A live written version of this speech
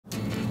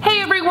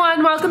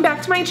everyone, welcome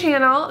back to my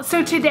channel.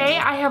 So today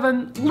I have a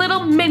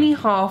little mini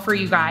haul for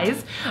you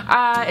guys.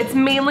 It's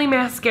mainly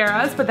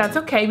mascaras, but that's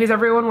okay because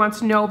everyone wants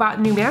to know about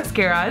new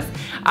mascaras.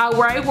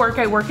 Where I work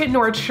at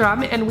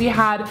Nordstrom, and we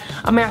had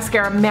a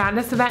mascara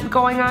madness event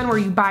going on where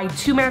you buy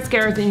 2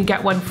 mascaras and you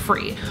get 1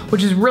 free,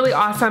 which is really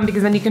awesome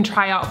because then you can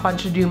try out a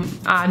bunch of new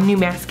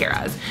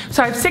mascaras.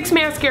 So I have 6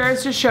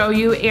 mascaras to show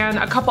you and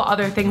a couple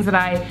other things that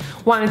I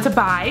wanted to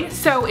buy.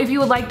 So if you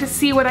would like to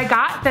see what I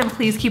got, then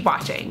please keep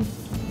watching.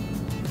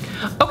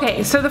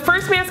 Okay, so the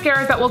first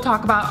mascaras that we'll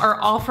talk about are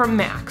all from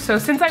MAC. So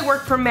since I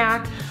work for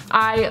MAC,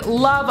 I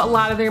love a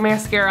lot of their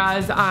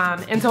mascaras,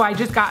 and so I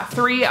just got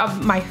 3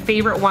 of my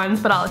favorite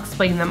ones, but I'll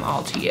explain them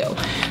all to you.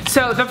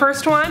 So the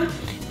first one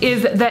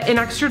is the In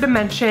Extra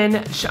Dimension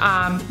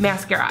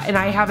mascara, and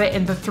I have it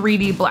in the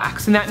 3D black,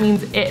 so that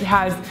means it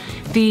has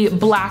the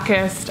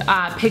blackest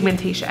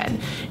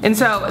pigmentation. And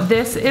so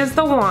this is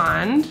the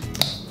wand.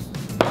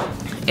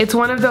 It's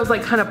one of those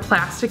like kind of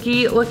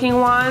plasticky looking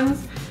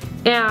wands.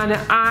 And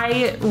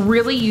I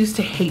really used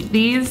to hate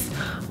these,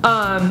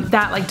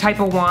 that like type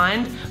of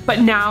wand,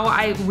 but now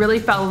I really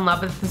fell in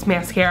love with this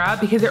mascara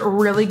because it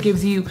really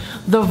gives you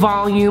the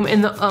volume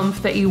and the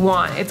oomph that you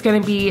want. It's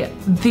gonna be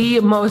the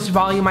most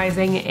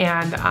volumizing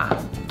and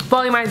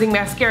volumizing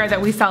mascara that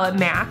we sell at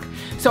MAC.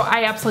 So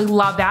I absolutely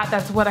love that.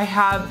 That's what I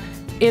have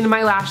in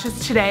my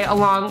lashes today,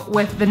 along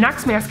with the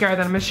next mascara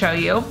that I'm gonna show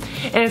you.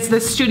 And it's the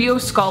Studio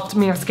Sculpt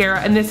mascara,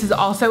 and this is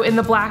also in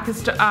the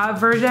blackest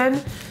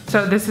version.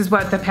 So this is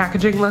what the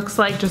packaging looks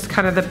like, just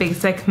kind of the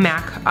basic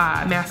MAC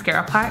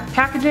mascara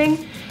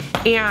packaging.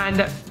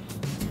 And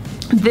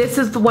this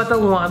is what the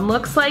wand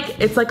looks like.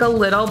 It's like a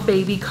little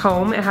baby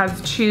comb. It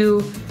has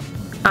 2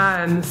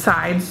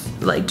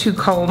 sides, like 2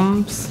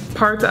 combs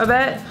parts of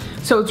it.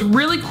 So it's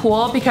really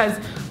cool because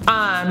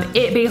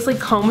it basically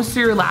combs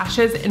through your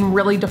lashes and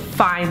really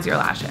defines your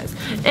lashes.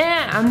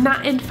 And I'm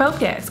not in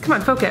focus. Come on,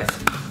 focus.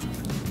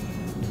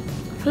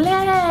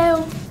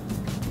 Hello.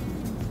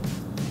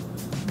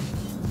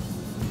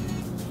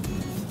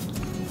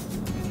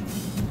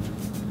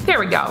 There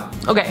we go.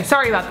 Okay,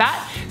 sorry about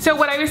that. So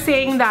what I was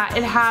saying, that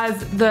it has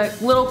the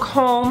little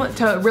comb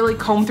to really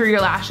comb through your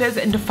lashes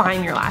and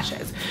define your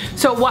lashes.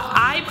 So what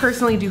I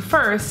personally do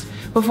first,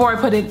 before I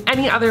put in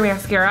any other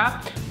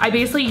mascara, I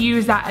basically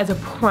use that as a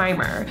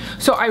primer.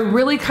 So I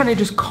really kind of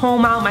just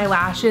comb out my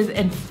lashes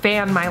and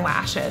fan my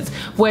lashes,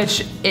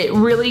 which it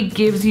really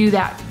gives you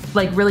that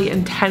like really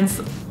intense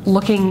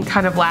looking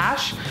kind of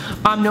lash,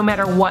 no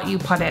matter what you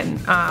put in,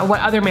 what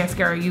other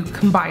mascara you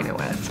combine it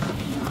with.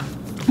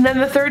 And then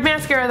the third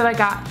mascara that I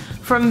got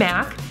from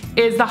MAC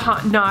is the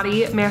Hot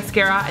Naughty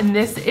mascara, and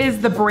this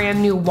is the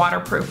brand new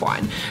waterproof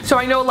one. So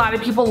I know a lot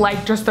of people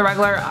like just the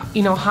regular,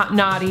 you know, Hot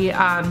Naughty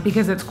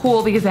because it's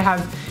cool because it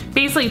has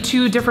basically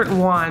 2 different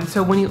wands.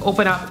 So when you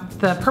open up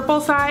the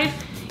purple side,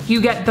 you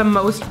get the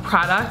most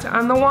product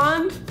on the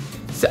wand.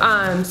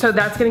 So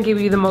that's gonna give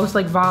you the most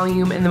like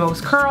volume and the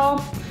most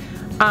curl.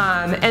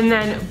 And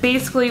then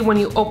basically when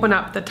you open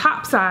up the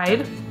top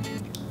side,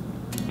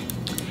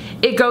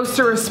 it goes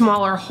through a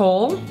smaller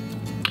hole.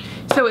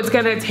 So it's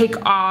gonna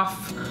take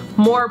off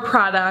more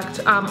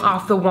product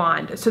off the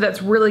wand. So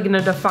that's really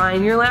gonna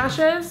define your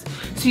lashes.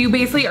 So you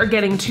basically are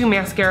getting 2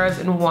 mascaras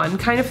in one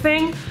kind of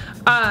thing.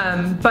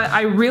 But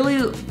I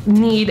really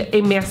need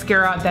a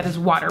mascara that is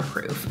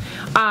waterproof,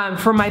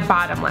 for my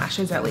bottom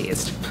lashes at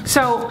least.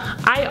 So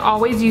I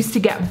always used to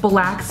get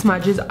black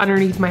smudges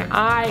underneath my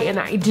eye, and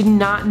I did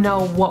not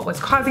know what was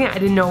causing it. I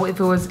didn't know if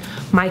it was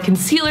my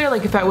concealer,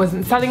 like if I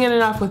wasn't setting it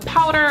enough with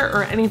powder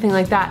or anything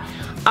like that.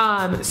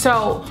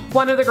 So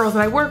one of the girls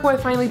that I work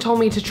with finally told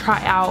me to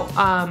try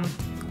out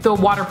the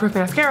waterproof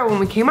mascara when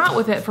we came out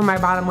with it for my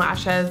bottom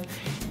lashes.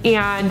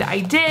 And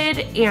I did,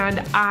 and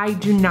I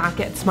do not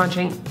get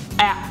smudging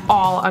at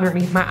all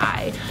underneath my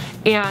eye.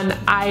 And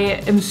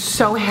I am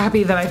so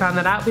happy that I found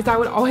that out because I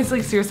would always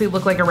like seriously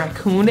look like a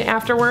raccoon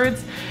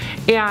afterwards.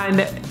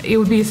 And it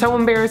would be so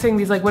embarrassing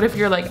because like what if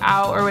you're like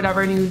out or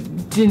whatever and you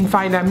didn't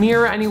find a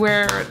mirror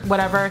anywhere or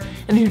whatever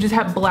and you just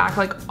have black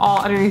like all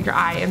underneath your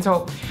eye. And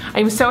so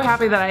I'm so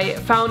happy that I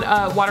found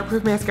a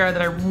waterproof mascara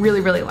that I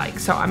really like.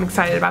 So I'm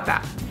excited about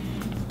that.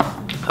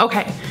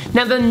 Okay,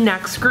 now the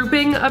next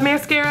grouping of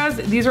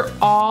mascaras, these are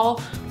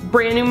all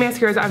brand new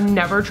mascaras I've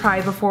never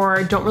tried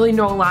before, don't really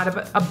know a lot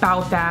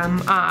about them,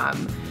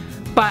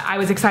 but I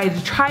was excited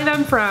to try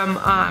them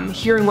from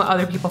hearing what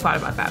other people thought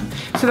about them.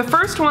 So the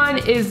first one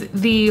is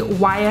the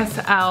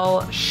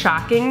YSL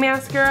Shocking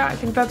Mascara, I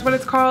think that's what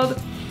it's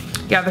called.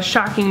 Yeah, the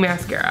Shocking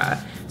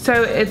Mascara.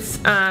 So it's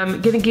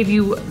gonna give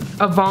you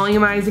a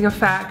volumizing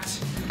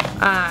effect.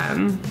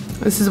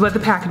 This is what the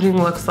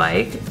packaging looks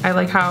like. I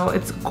like how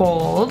it's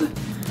gold.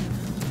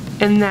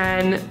 And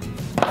then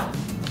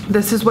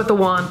this is what the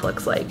wand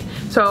looks like.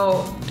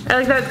 So I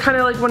like that. It's kind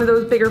of like one of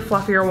those bigger,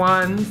 fluffier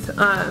wands,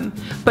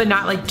 but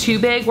not like too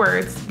big where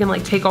it's gonna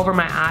like take over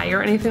my eye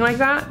or anything like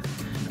that.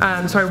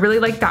 So I really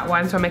like that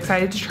one, so I'm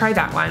excited to try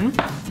that one.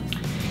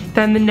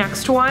 Then the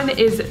next one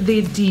is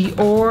the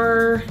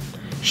Dior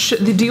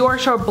the Dior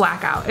Show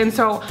Blackout. And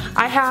so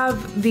I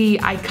have the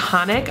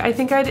Iconic, I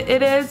think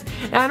it is.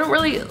 And I don't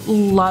really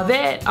love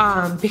it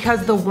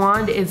because the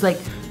wand is like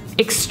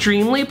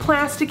extremely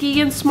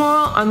plasticky and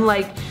small,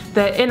 unlike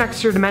the In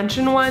Extra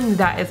Dimension one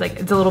that is like,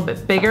 it's a little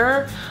bit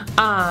bigger.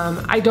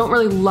 I don't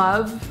really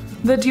love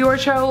the Dior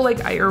Show,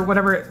 like, or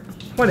whatever,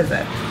 what is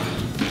it?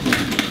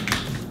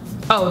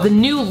 Oh, the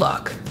New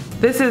Look.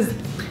 This is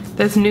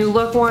this New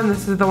Look one.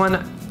 This is the one,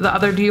 the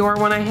other Dior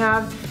one I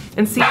have.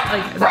 And see,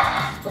 like,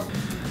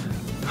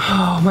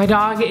 oh, my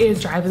dog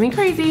is driving me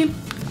crazy.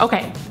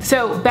 Okay,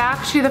 so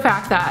back to the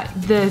fact that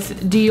this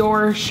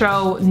Dior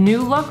Show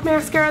New Look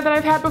mascara that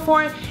I've had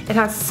before, it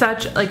has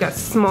such like a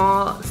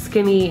small,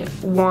 skinny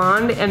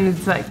wand, and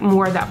it's like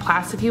more of that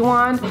plasticky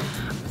wand.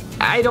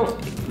 I don't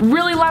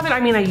really love it. I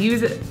mean, I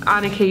use it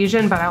on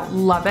occasion, but I don't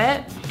love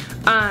it.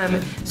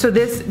 So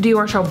this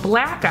Dior Show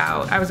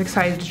Blackout, I was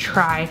excited to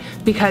try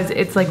because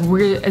it's like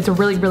it's a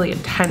really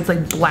intense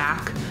like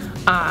black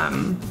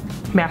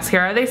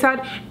mascara, they said,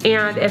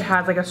 and it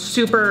has like a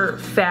super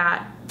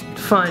fat,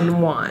 fun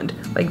wand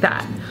like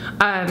that.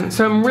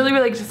 So I'm really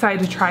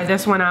excited to try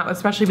this one out,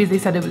 especially because they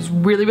said it was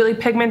really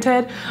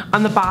pigmented.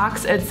 On the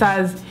box it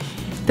says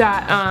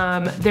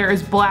that there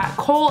is black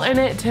coal in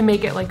it to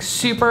make it like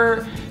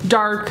super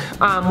dark,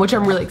 which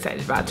I'm really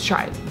excited about to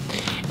try.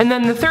 And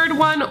then the third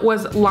one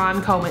was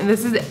Lancome, and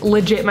this is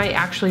legit my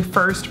actually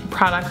first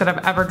product that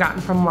I've ever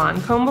gotten from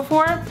Lancome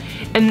before.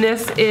 And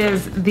this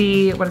is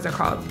the, what is it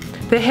called?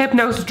 The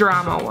Hypnose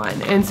Drama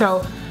one. And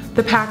so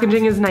the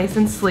packaging is nice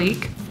and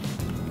sleek.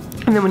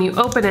 And then when you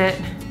open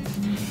it,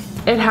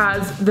 it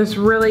has this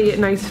really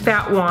nice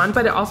fat wand,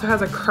 but it also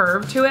has a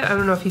curve to it. I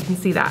don't know if you can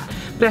see that,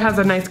 but it has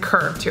a nice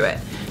curve to it.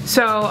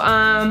 So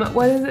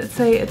what does it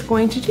say it's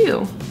going to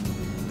do?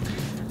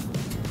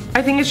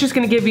 I think it's just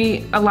gonna give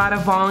me a lot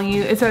of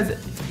volume. It says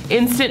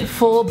instant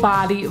full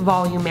body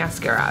volume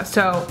mascara.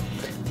 So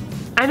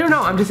I don't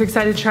know, I'm just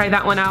excited to try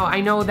that one out.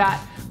 I know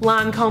that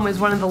Lancome is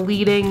one of the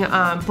leading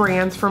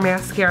brands for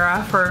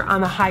mascara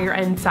on the higher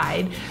end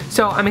side.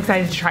 So I'm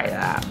excited to try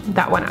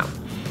that one out.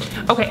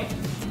 Okay,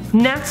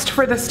 next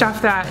for the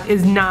stuff that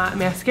is not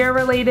mascara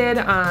related,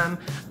 I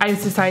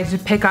just decided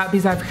to pick up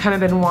because I've kind of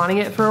been wanting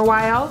it for a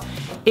while,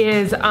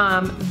 is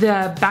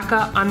the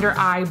Becca Under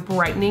Eye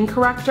Brightening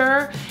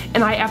Corrector.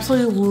 And I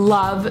absolutely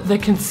love the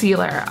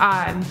concealer.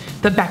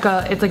 The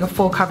Becca, it's like a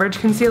full coverage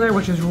concealer,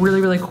 which is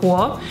really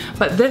cool.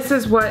 But this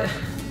is what,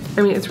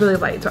 I mean, it's really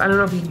light, so I don't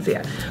know if you can see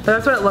it, but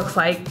that's what it looks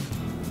like.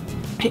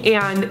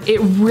 And it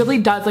really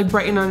does like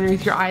brighten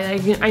underneath your eye.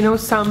 Like, I know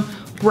some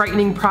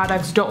brightening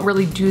products don't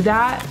really do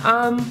that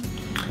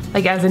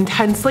like as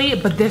intensely,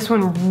 but this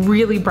one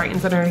really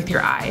brightens underneath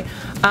your eye.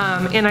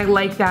 And I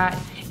like that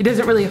it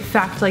doesn't really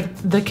affect like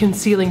the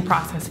concealing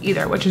process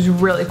either, which is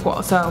really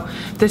cool. So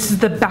this is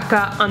the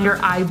Becca Under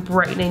Eye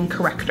Brightening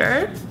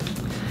Corrector.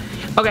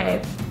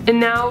 Okay, and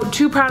now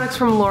two products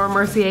from Laura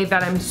Mercier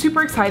that I'm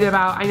super excited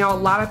about. I know a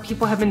lot of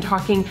people have been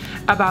talking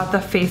about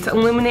the Face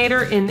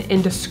Illuminator in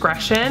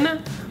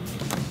Indiscretion.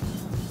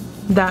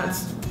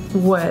 That's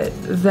what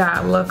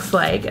that looks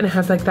like, and it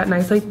has like that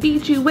nice like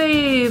beachy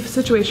wave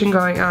situation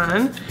going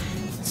on.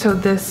 So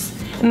this,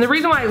 and the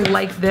reason why I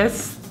like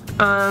this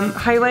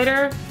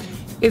highlighter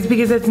is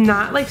because it's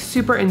not like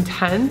super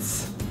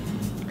intense.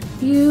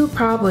 You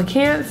probably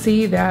can't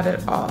see that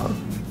at all.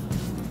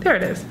 There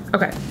it is,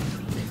 okay.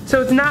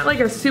 So it's not like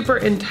a super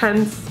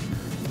intense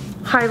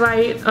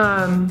highlight,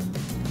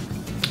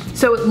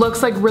 so it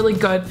looks like really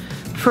good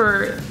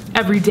for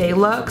everyday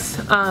looks.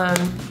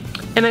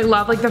 And I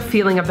love like the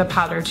feeling of the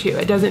powder too.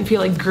 It doesn't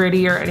feel like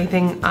gritty or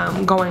anything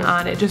going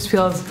on. It just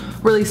feels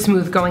really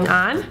smooth going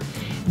on.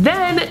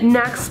 Then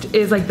next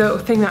is like the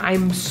thing that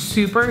I'm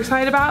super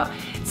excited about.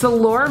 It's the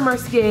Laura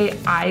Mercier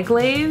Eye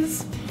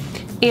Glaze.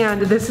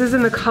 And this is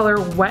in the color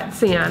Wet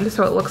Sand,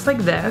 so it looks like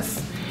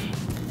this.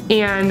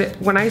 And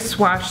when I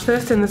swatched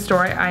this in the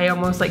store, I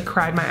almost like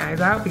cried my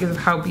eyes out because of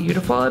how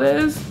beautiful it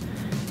is.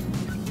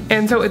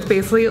 And so it's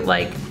basically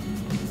like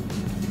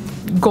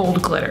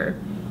gold glitter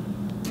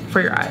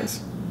for your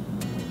eyes.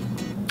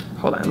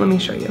 Hold on, let me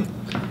show you.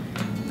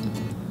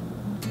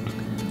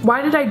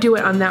 Why did I do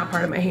it on that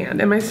part of my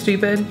hand? Am I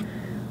stupid?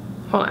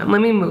 Hold on, let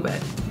me move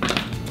it.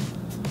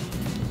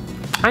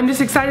 I'm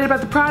just excited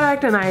about the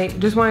product and I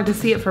just wanted to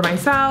see it for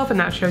myself and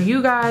not show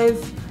you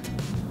guys.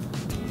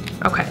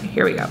 Okay,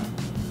 here we go.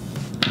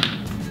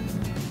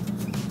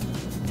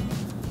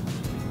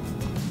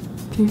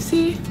 Can you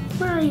see?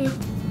 Where are you?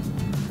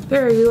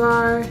 There you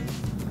are.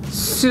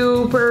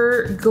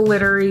 Super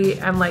glittery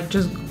and like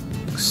just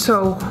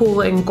so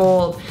cool and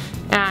gold.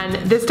 And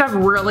this stuff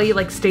really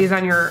like stays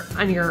on your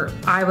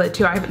eyelid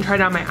too. I haven't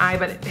tried it on my eye,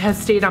 but it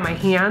has stayed on my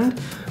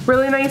hand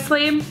really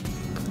nicely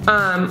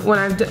when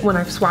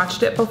I've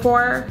swatched it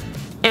before.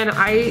 And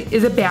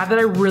is it bad that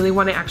I really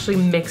want to actually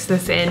mix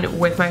this in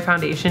with my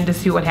foundation to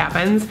see what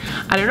happens?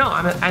 I don't know,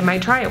 I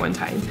might try it one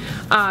time.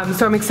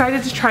 So I'm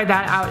excited to try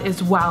that out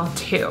as well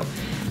too.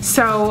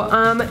 So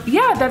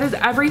yeah, that is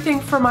everything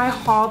for my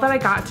haul that I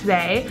got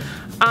today.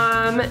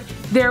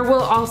 There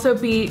will also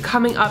be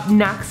coming up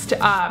next,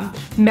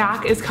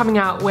 MAC is coming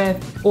out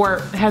with, or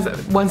has,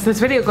 once this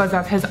video goes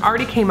up, has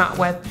already came out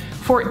with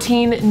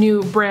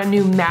 14 brand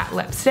new matte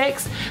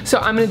lipsticks. So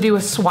I'm gonna do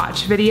a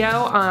swatch video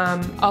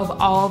of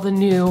all the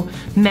new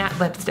matte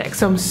lipsticks.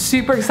 So I'm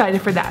super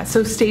excited for that.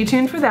 So stay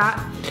tuned for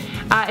that.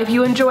 If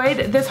you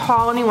enjoyed this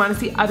haul and you want to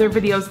see other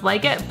videos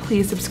like it,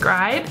 please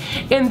subscribe.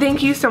 And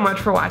thank you so much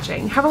for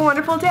watching. Have a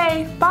wonderful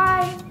day.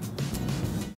 Bye.